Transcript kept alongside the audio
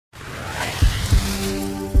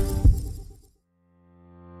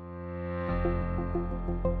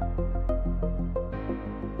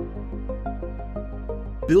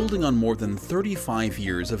Building on more than 35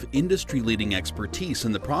 years of industry-leading expertise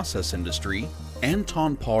in the process industry,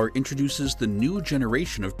 Anton Paar introduces the new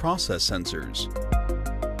generation of process sensors.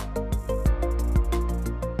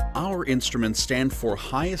 Our instruments stand for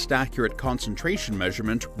highest accurate concentration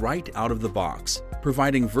measurement right out of the box,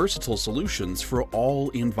 providing versatile solutions for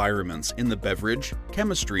all environments in the beverage,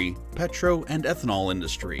 chemistry, petro, and ethanol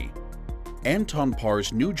industry. Anton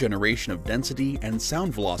Paar's new generation of density and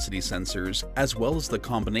sound velocity sensors, as well as the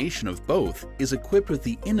combination of both, is equipped with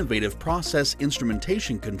the innovative process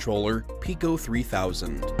instrumentation controller Pico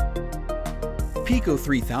 3000. Pico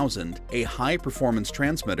 3000, a high-performance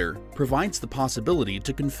transmitter, provides the possibility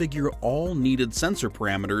to configure all needed sensor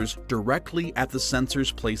parameters directly at the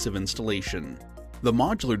sensor's place of installation. The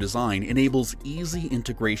modular design enables easy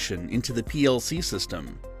integration into the PLC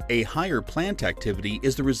system. A higher plant activity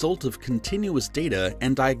is the result of continuous data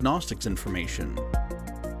and diagnostics information.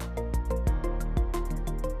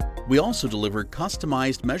 We also deliver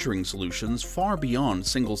customized measuring solutions far beyond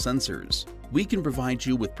single sensors. We can provide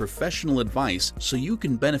you with professional advice so you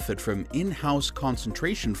can benefit from in-house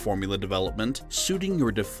concentration formula development suiting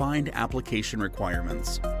your defined application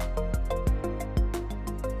requirements.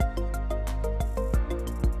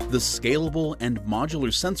 The scalable and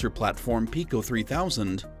modular sensor platform Pico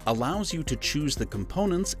 3000 allows you to choose the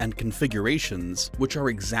components and configurations which are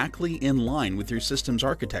exactly in line with your system's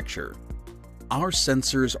architecture. Our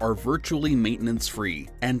sensors are virtually maintenance-free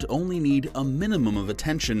and only need a minimum of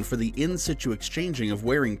attention for the in-situ exchanging of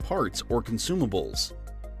wearing parts or consumables.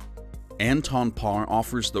 Anton Paar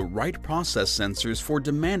offers the right process sensors for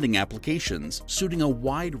demanding applications, suiting a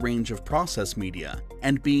wide range of process media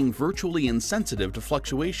and being virtually insensitive to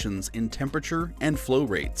fluctuations in temperature and flow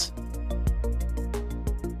rates.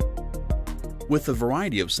 With a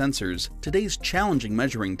variety of sensors, today's challenging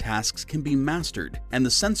measuring tasks can be mastered, and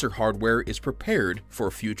the sensor hardware is prepared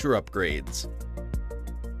for future upgrades.